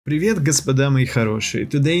Привет, господа мои хорошие!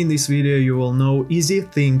 Today in this video you will know easy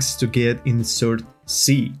things to get in Third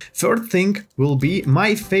Sea. Third thing will be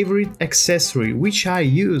my favorite accessory, which I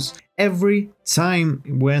use every time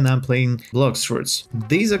when I'm playing Blox Fruits.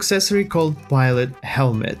 This accessory called Pilot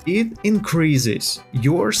Helmet. It increases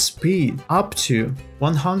your speed up to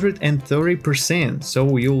 130%,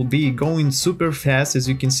 so you'll be going super fast. As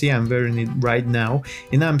you can see, I'm wearing it right now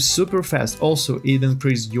and I'm super fast. Also, it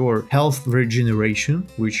increases your health regeneration,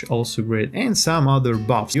 which also great, and some other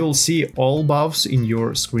buffs. You'll see all buffs in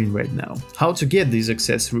your screen right now. How to get this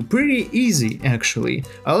accessory? Pretty easy actually.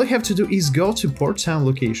 All you have to do is go to Port Town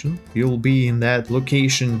location. You'll be in that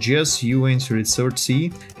location just you entered Third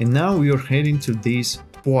Sea, and now we are heading to this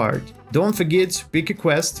port. Don't forget to pick a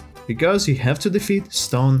quest, because you have to defeat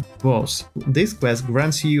stone boss. This quest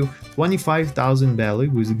grants you 25,000 belly.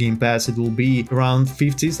 With the game pass it will be around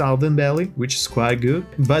 50,000 belly, which is quite good.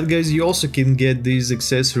 But guys, you also can get this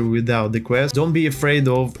accessory without the quest. Don't be afraid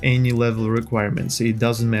of any level requirements, it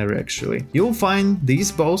doesn't matter actually. You'll find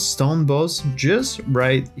this boss, stone boss, just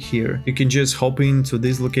right here. You can just hop into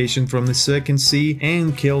this location from the second sea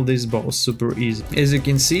and kill this boss super easy. As you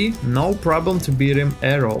can see, no problem to beat him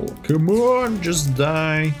at all. Come on, just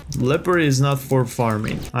die. Leopard is not for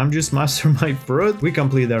farming. I'm just master my fruit. We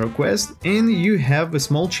complete our quest and you have a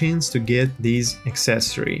small chance to get this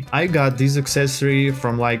accessory. I got this accessory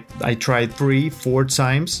from I tried 3-4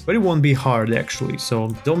 times, but it won't be hard actually, so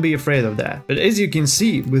don't be afraid of that. But as you can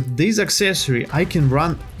see, with this accessory I can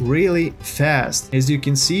run really fast. As you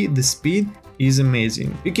can see, the speed is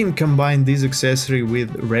amazing. You can combine this accessory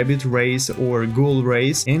with rabbit race or ghoul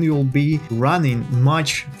race and you'll be running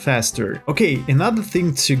much faster. Okay, another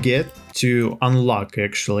thing to get to unlock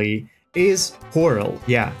actually is portal.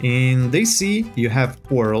 Yeah, in this sea you have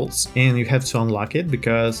portals and you have to unlock it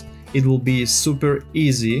because it will be super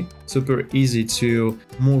easy to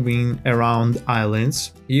moving around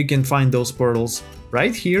islands. You can find those portals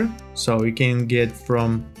right here, so you can get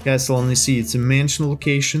from Castle on the Sea, it's a mansion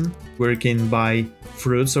location where you can buy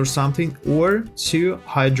fruits or something, or to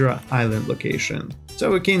Hydra Island location.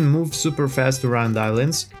 So you can move super fast around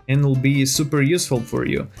islands and will be super useful for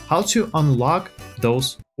you. How to unlock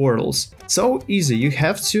those portals? So easy, you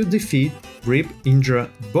have to defeat Rip Indra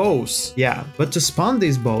boss. Yeah, but to spawn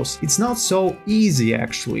these boss, it's not so easy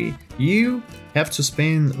actually. You have to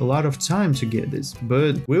spend a lot of time to get this,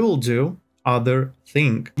 but we will do other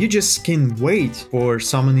thing. You just can wait for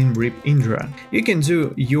summoning Rip Indra. You can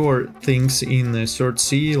do your things in the Third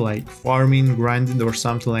Sea, like farming, grinding or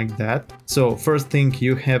something like that. So first thing,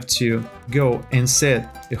 you have to go and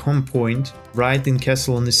set a home point right in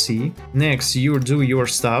Castle on the Sea. Next, you do your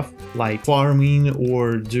stuff like farming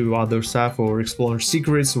or do other stuff or explore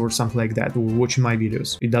secrets or something like that, or watching my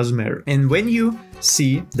videos, it doesn't matter. And when you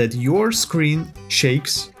see that your screen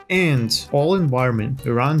shakes and all environment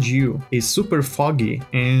around you is super foggy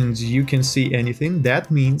and you can see anything,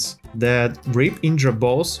 that means that Rip Indra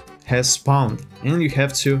boss has spawned and you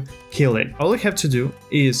have to kill it. All you have to do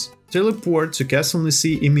is teleport to Castle on the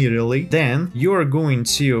Sea immediately, then you are going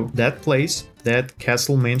to that place, that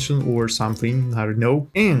castle mansion or something, I don't know,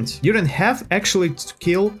 and you don't have actually to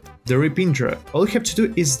kill the Rip Indra. All you have to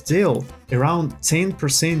do is deal around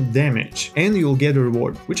 10% damage and you'll get a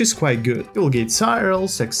reward, which is quite good. You'll get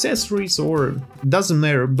tiles, accessories, or doesn't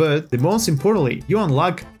matter, but the most importantly, you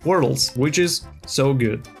unlock portals, which is so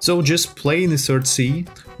good. So just play in the Third Sea,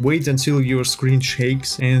 wait until your screen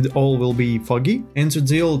shakes and all will be foggy, and to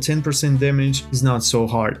deal 10% damage is not so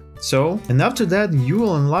hard. So, and after that you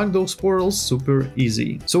will unlock those portals super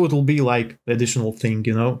easy. So it will be like additional thing,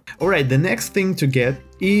 you know. Alright, the next thing to get,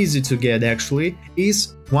 easy to get actually,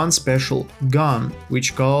 is one special gun,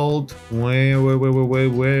 which called,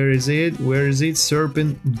 where is it?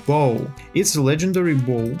 Serpent Bow. It's a legendary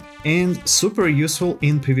bow and super useful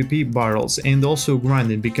in PvP battles and also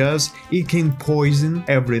grinding because it can poison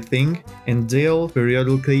everything and deal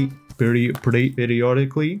periodically,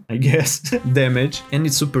 I guess, damage, and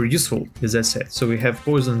it's super useful as I said. So we have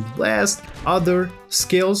Poison Blast, other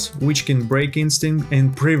skills which can break instinct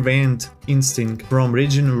and prevent instinct from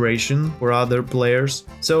regeneration for other players.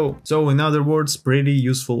 So in other words, pretty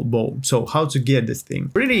useful bow. So how to get this thing?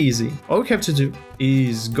 Pretty easy. All you have to do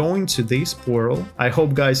is going to this portal. I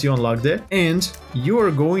hope guys you unlocked it, and you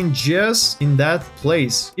are going just in that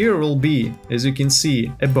place. Here will be, as you can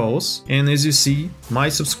see, a boss, and as you see, my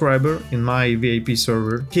subscriber in my VIP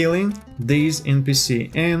server killing this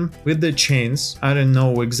NPC, and with the chance, I don't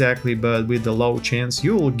know exactly, but with the low chance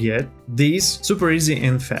you will get these super easy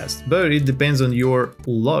and fast, but it depends on your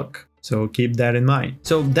luck. So keep that in mind.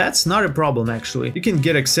 So that's not a problem actually. You can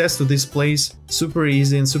get access to this place super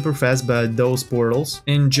easy and super fast by those portals,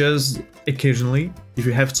 and just occasionally, if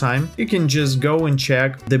you have time, you can just go and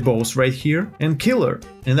check the boss right here and kill her.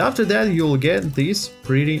 And after that you'll get this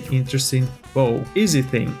pretty interesting bow. Easy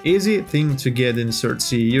thing to get in Third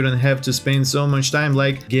Sea. You don't have to spend so much time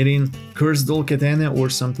like getting Cursed Dual Katana or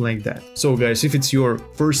something like that. So guys, if it's your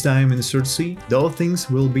first time in Third Sea, those things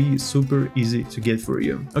will be super easy to get for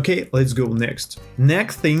you. Okay, let's go next.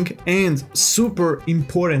 Next thing and super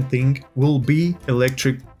important thing will be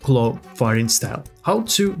Electric Claw fighting style. How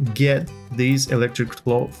to get this Electric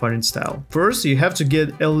Claw fighting style? First, you have to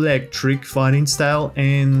get Electric fighting style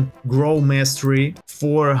and grow mastery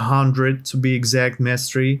 400 to be exact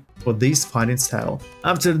mastery for this fighting style.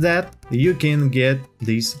 After that, you can get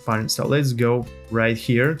this fighting style. Let's go right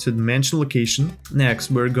here to the mentioned location. Next,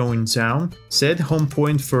 we're going down. Set home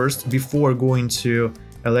point first before going to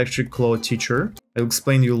Electric Claw teacher. I'll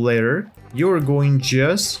explain you later. You're going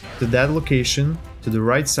just to that location, to the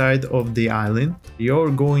right side of the island.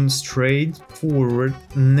 You're going straight forward.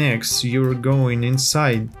 Next, you're going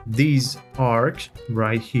inside this arc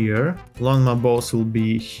right here. Longma boss will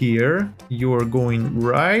be here. You're going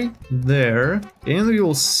right there, and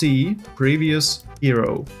you'll see previous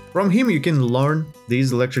hero. From him you can learn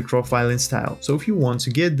this electric claw fighting style. So if you want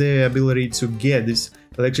to get the ability to get this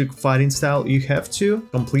electric fighting style, you have to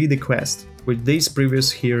complete the quest which this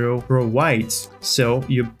previous hero provides. So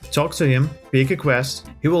you talk to him, pick a quest,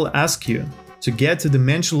 he will ask you to get to the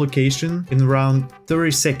mentioned location in around 30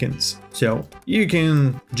 seconds. So you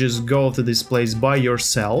can just go to this place by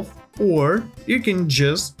yourself, or you can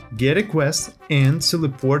just get a quest and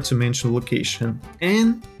teleport to mentioned location,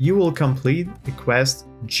 and you will complete the quest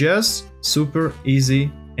just super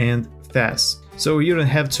easy and fast. So you don't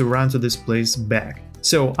have to run to this place back.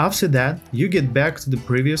 So after that, you get back to the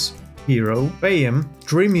previous hero, pay him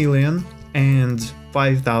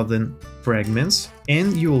 3,005,000 fragments,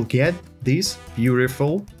 and you will get this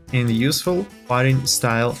beautiful and useful fighting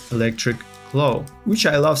style Electric Claw, which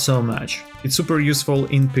I love so much. It's super useful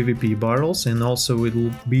in PvP battles, and also it will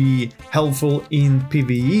be helpful in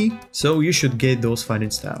PvE, so you should get those fighting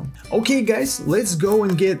style. Okay guys, let's go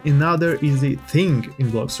and get another easy thing in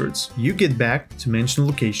Blox Fruits. You get back to mentioned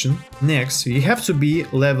location. Next, you have to be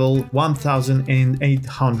level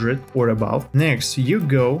 1800 or above. Next, you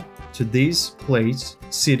go to this place,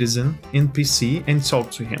 citizen NPC, and talk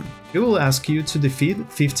to him. He will ask you to defeat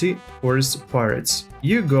 50 forest pirates.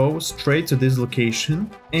 You go straight to this location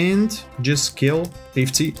and just kill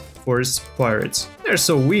 50 forest pirates. They're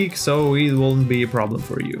so weak, so it won't be a problem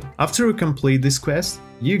for you. After you complete this quest,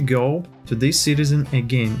 you go to this citizen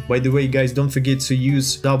again. By the way guys, don't forget to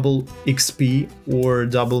use double XP or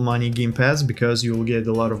double money game pass, because you will get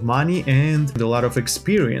a lot of money and a lot of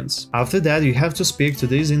experience. After that, you have to speak to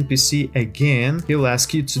this NPC again. He'll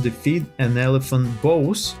ask you to defeat an elephant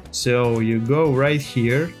boss. So you go right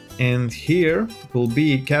here, and here will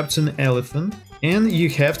be Captain Elephant, and you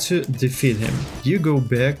have to defeat him. You go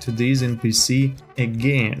back to this NPC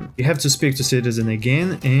again. You have to speak to citizen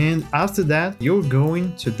again, and after that you're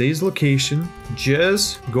going to this location.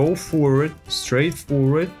 Just go forward, straight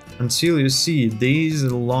forward, until you see this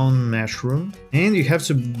long mushroom, and you have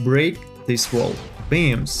to break this wall.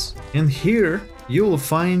 Bams! And here you will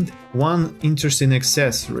find one interesting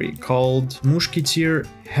accessory called Musketeer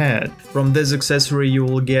Hat. From this accessory you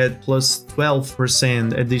will get plus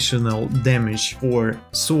 12% additional damage for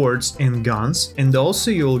swords and guns, and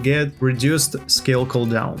also you will get reduced skill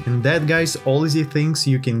cooldown. And that guys, all easy things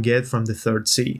you can get from the Third Sea.